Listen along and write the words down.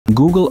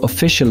Google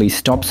officially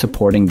stopped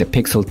supporting the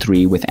Pixel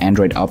 3 with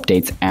Android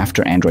updates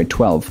after Android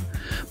 12,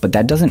 but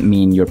that doesn't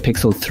mean your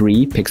Pixel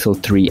 3, Pixel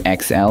 3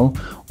 XL,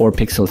 or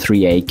Pixel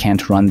 3a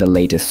can't run the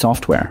latest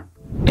software.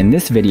 In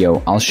this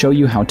video, I'll show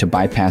you how to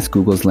bypass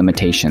Google's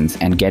limitations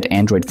and get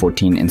Android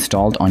 14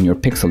 installed on your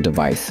Pixel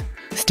device.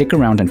 Stick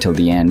around until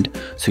the end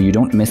so you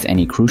don't miss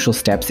any crucial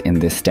steps in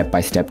this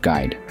step-by-step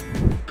guide.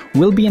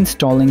 We'll be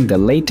installing the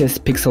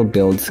latest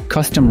Pixelbuilds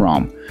custom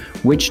ROM,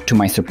 which, to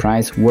my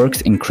surprise, works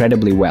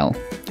incredibly well.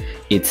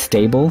 It's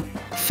stable,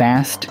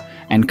 fast,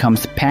 and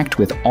comes packed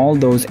with all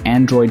those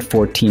Android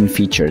 14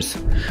 features,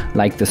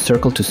 like the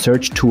circle to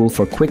search tool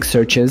for quick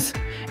searches,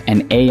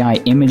 an AI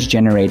image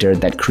generator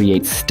that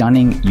creates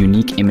stunning,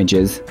 unique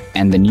images,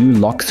 and the new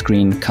lock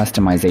screen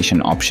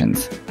customization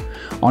options.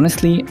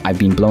 Honestly, I've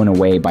been blown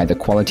away by the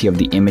quality of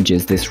the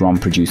images this ROM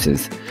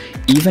produces,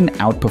 even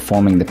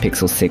outperforming the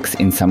Pixel 6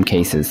 in some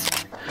cases.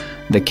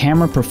 The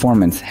camera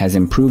performance has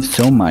improved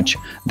so much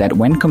that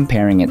when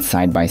comparing it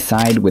side by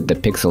side with the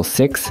Pixel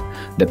 6,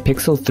 the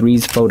Pixel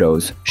 3's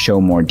photos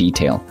show more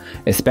detail,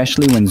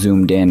 especially when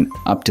zoomed in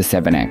up to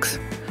 7x.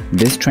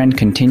 This trend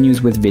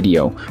continues with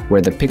video,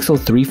 where the Pixel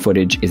 3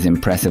 footage is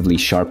impressively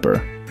sharper.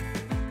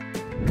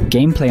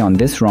 Gameplay on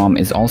this ROM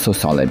is also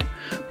solid.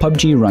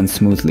 PUBG runs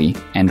smoothly,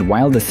 and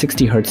while the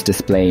 60Hz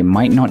display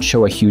might not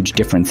show a huge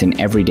difference in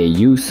everyday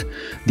use,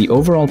 the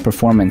overall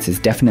performance is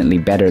definitely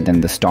better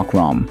than the stock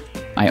ROM.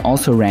 I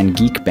also ran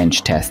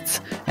Geekbench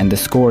tests, and the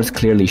scores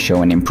clearly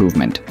show an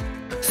improvement.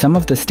 Some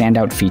of the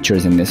standout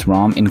features in this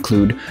ROM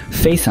include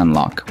Face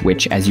Unlock,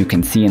 which, as you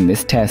can see in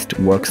this test,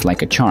 works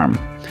like a charm.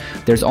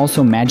 There's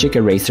also Magic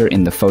Eraser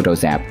in the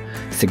Photos app,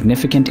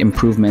 significant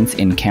improvements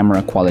in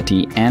camera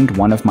quality, and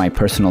one of my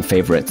personal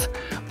favorites,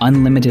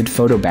 unlimited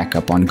photo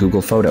backup on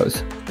Google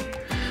Photos.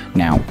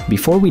 Now,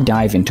 before we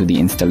dive into the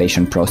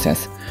installation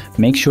process,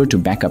 make sure to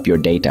back up your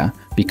data,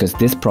 because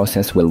this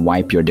process will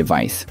wipe your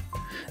device.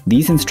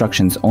 These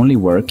instructions only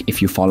work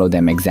if you follow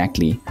them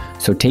exactly,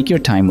 so take your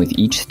time with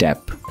each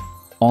step.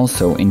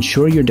 Also,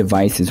 ensure your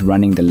device is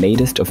running the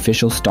latest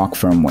official stock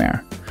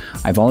firmware.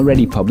 I've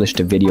already published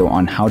a video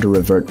on how to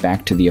revert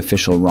back to the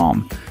official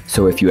ROM,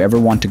 so if you ever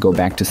want to go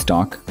back to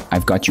stock,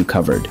 I've got you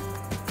covered.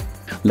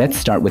 Let's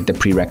start with the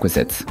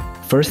prerequisites.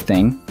 First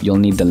thing, you'll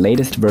need the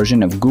latest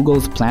version of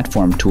Google's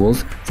Platform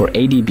Tools for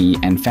ADB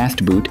and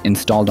Fastboot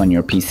installed on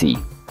your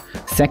PC.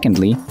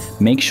 Secondly,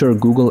 make sure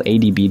Google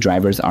ADB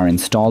drivers are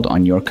installed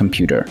on your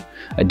computer.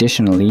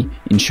 Additionally,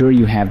 ensure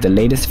you have the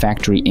latest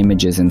factory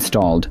images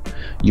installed.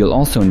 You'll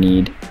also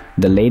need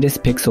the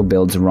latest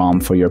Pixelbuilds ROM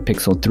for your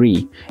Pixel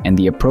 3 and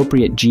the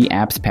appropriate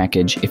G-Apps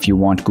package if you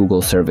want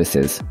Google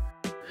services.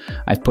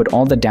 I've put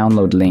all the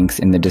download links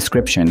in the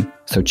description,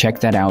 so check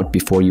that out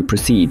before you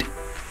proceed.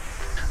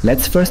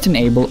 Let's first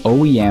enable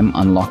OEM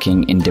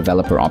Unlocking in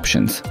Developer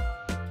Options.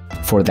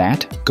 For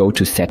that, go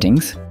to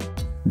Settings,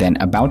 then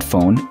About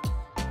Phone,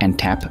 and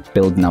tap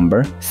Build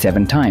Number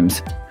 7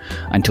 times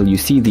until you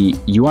see the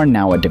You are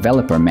now a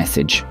developer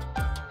message.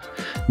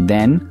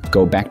 Then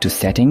go back to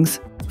Settings,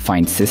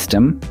 find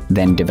System,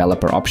 then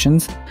Developer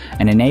Options,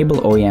 and enable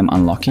OEM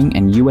Unlocking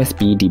and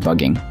USB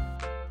Debugging.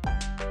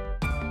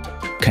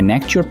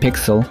 Connect your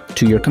Pixel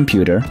to your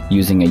computer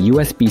using a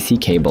USB-C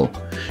cable.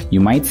 You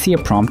might see a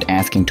prompt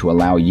asking to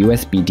allow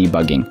USB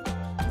debugging.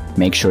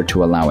 Make sure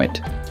to allow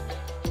it.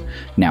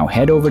 Now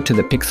head over to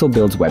the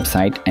Pixelbuilds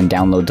website and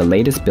download the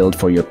latest build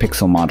for your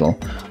Pixel model,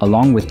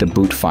 along with the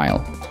boot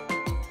file.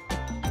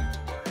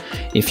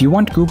 If you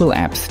want Google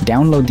Apps,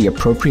 download the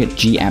appropriate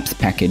G-Apps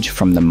package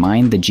from the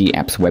Mind the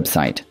G-Apps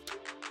website.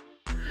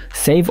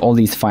 Save all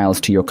these files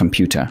to your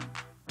computer.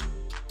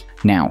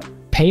 Now,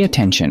 pay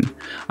attention.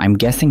 I'm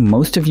guessing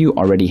most of you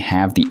already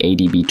have the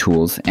ADB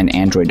tools and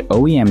Android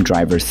OEM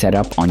drivers set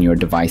up on your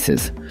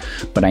devices,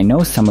 but I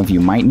know some of you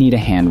might need a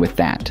hand with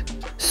that.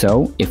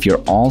 So, if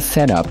you're all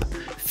set up,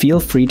 feel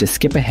free to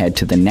skip ahead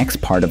to the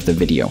next part of the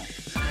video.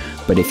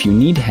 But if you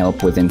need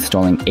help with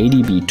installing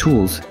ADB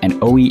tools and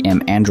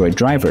OEM Android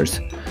drivers,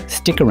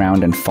 stick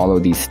around and follow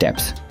these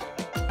steps.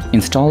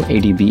 Install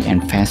ADB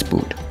and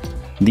Fastboot.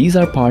 These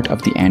are part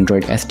of the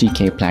Android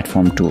SDK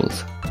Platform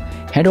Tools.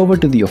 Head over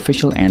to the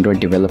official Android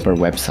developer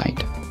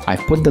website.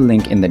 I've put the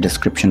link in the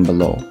description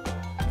below.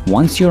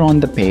 Once you're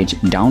on the page,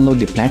 download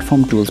the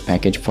Platform Tools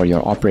package for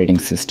your operating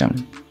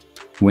system: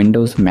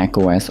 Windows,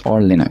 macOS, or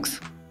Linux.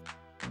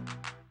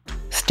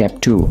 Step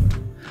 2.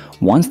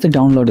 Once the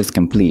download is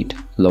complete,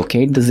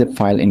 locate the zip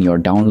file in your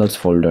Downloads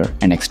folder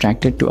and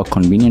extract it to a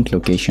convenient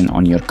location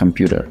on your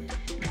computer,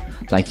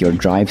 like your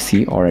Drive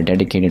C or a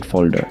dedicated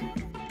folder.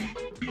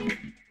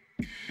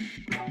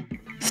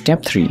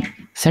 Step 3.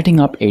 Setting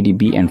up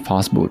ADB and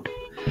Fastboot.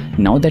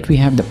 Now that we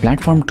have the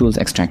platform tools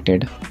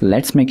extracted,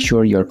 let's make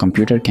sure your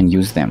computer can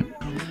use them.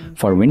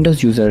 For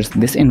Windows users,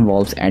 this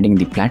involves adding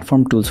the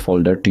Platform Tools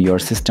folder to your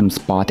system's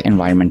path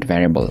environment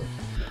variable.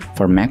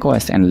 For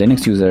macOS and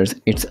Linux users,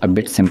 it's a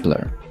bit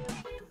simpler.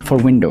 For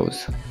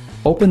Windows,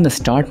 open the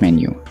Start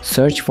menu,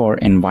 search for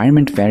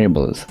Environment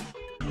Variables,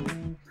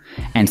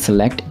 and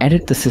select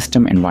Edit the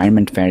System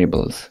Environment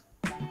Variables.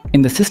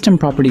 In the System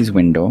Properties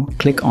window,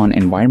 click on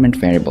Environment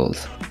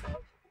Variables.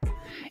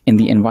 In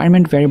the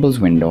Environment Variables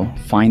window,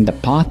 find the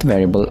path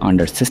variable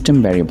under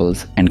System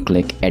Variables and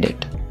click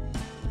Edit.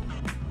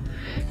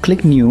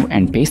 Click New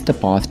and paste the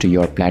path to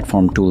your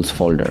Platform Tools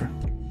folder.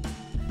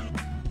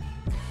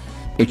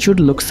 It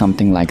should look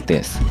something like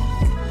this.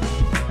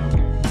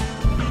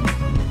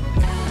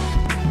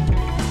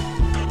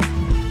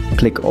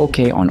 Click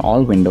OK on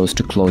all windows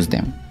to close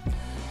them.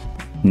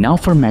 Now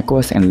for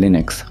macOS and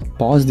Linux,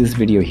 pause this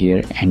video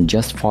here and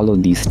just follow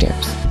these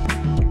steps.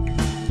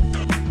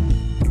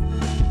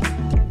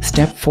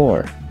 Step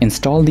 4.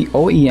 Install the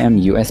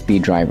OEM USB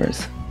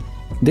drivers.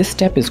 This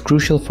step is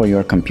crucial for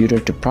your computer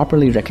to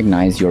properly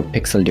recognize your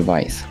Pixel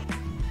device.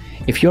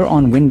 If you're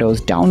on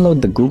Windows, download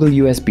the Google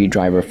USB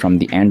driver from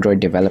the Android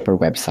developer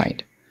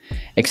website.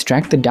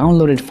 Extract the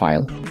downloaded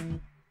file.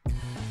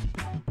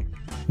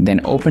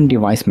 Then open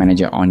Device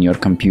Manager on your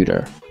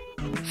computer.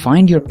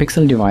 Find your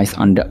Pixel device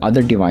under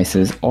Other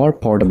Devices or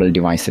Portable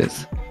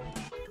Devices.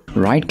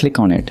 Right-click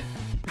on it,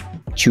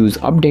 choose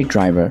Update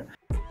Driver,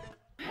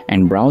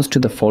 and browse to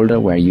the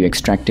folder where you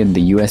extracted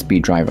the USB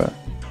driver.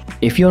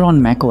 If you're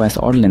on macOS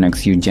or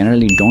Linux, you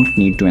generally don't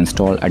need to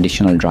install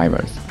additional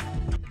drivers.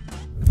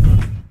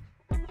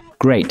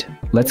 Great,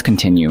 let's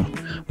continue.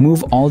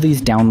 Move all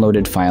these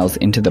downloaded files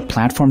into the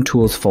Platform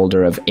Tools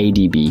folder of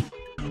ADB.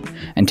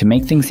 And to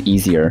make things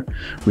easier,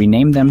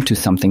 rename them to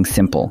something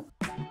simple.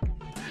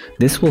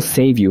 This will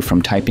save you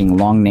from typing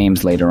long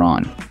names later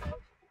on.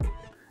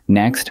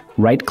 Next,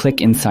 right-click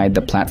inside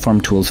the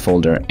Platform Tools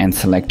folder and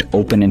select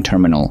Open in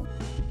Terminal.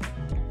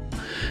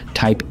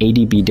 Type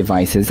ADB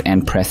Devices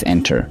and press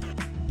Enter.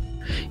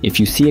 If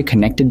you see a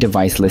connected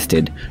device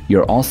listed,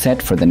 you're all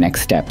set for the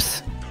next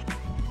steps.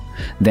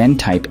 Then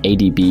type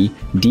ADB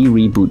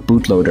D-Reboot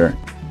Bootloader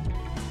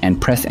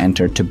and press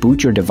Enter to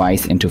boot your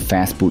device into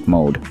Fastboot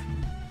mode.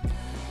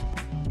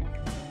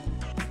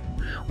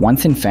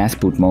 Once in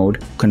Fastboot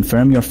mode,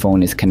 confirm your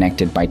phone is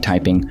connected by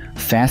typing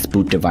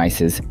Fastboot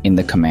Devices in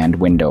the command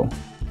window.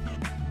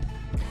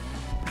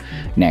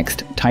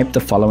 Next, type the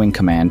following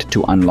command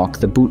to unlock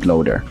the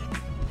bootloader.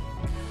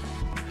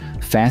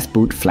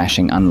 Fastboot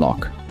Flashing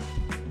Unlock.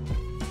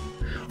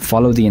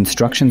 Follow the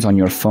instructions on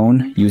your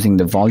phone using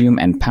the volume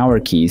and power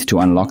keys to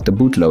unlock the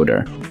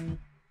bootloader.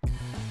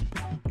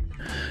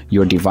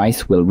 Your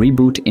device will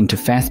reboot into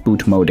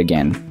Fastboot mode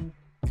again.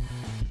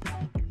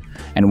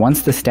 And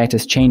once the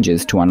status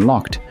changes to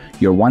unlocked,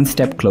 you're one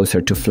step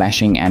closer to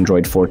flashing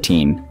Android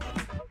 14.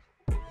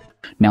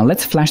 Now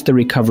let's flash the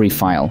recovery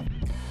file.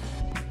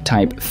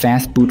 Type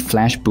fastboot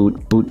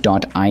flashboot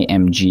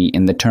boot.img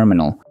in the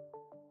terminal.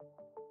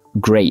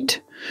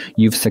 Great!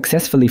 You've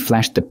successfully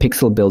flashed the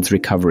Pixelbuilds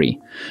recovery.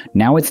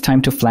 Now it's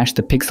time to flash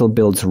the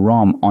Pixelbuilds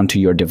ROM onto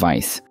your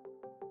device.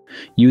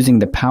 Using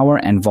the power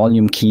and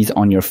volume keys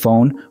on your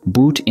phone,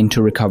 boot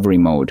into recovery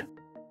mode.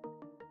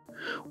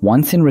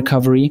 Once in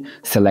recovery,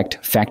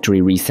 select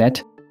Factory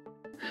Reset,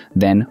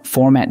 then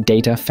Format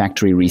Data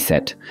Factory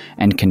Reset,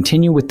 and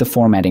continue with the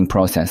formatting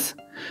process.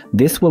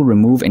 This will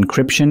remove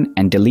encryption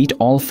and delete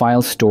all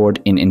files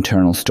stored in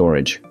internal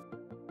storage.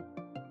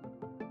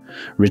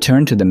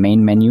 Return to the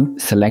main menu,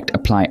 select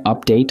Apply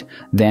Update,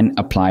 then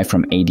Apply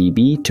from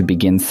ADB to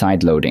begin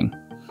sideloading.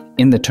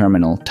 In the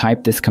terminal,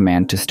 type this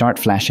command to start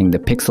flashing the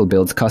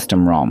Pixelbuilds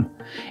custom ROM,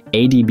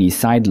 adb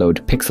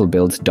sideload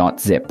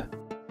pixelbuilds.zip.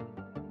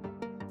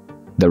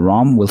 The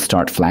ROM will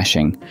start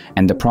flashing,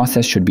 and the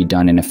process should be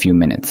done in a few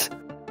minutes.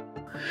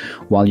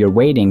 While you're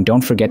waiting,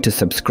 don't forget to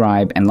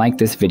subscribe and like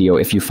this video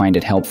if you find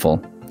it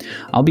helpful.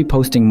 I'll be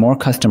posting more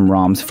custom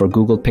ROMs for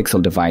Google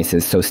Pixel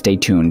devices, so stay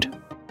tuned.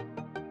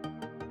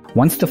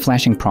 Once the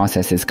flashing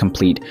process is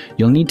complete,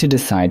 you'll need to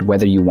decide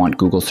whether you want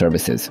Google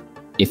services.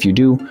 If you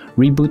do,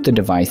 reboot the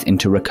device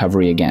into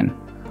recovery again.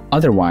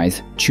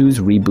 Otherwise, choose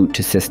Reboot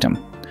to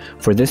System.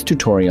 For this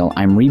tutorial,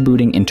 I'm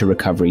rebooting into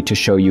recovery to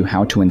show you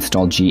how to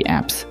install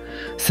G-apps.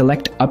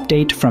 Select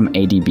Update from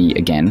ADB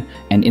again,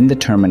 and in the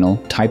terminal,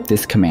 type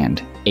this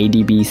command,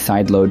 adb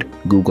sideload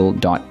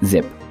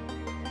google.zip.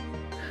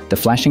 The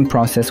flashing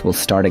process will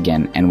start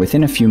again, and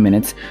within a few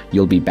minutes,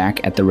 you'll be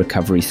back at the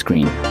recovery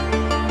screen.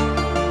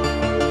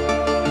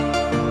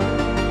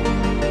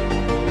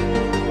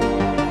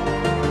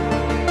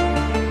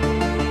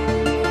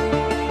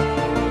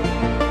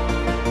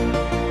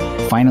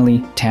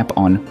 Finally, tap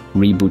on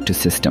Reboot to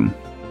System.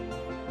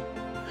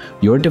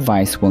 Your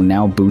device will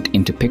now boot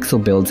into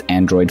Pixelbuilds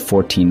Android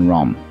 14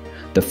 ROM.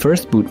 The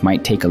first boot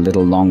might take a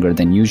little longer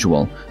than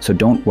usual, so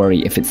don't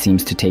worry if it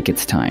seems to take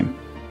its time.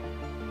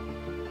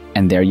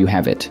 And there you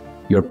have it.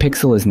 Your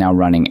Pixel is now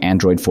running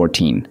Android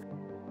 14.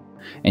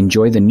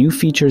 Enjoy the new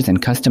features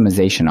and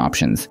customization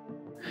options.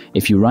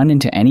 If you run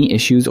into any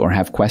issues or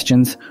have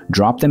questions,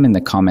 drop them in the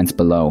comments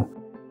below.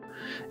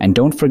 And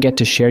don't forget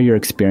to share your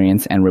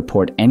experience and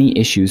report any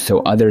issues so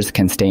others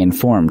can stay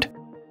informed.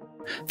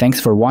 Thanks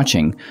for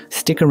watching.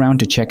 Stick around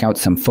to check out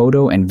some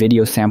photo and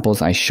video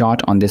samples I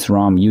shot on this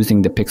ROM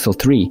using the Pixel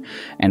 3,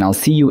 and I'll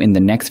see you in the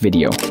next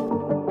video.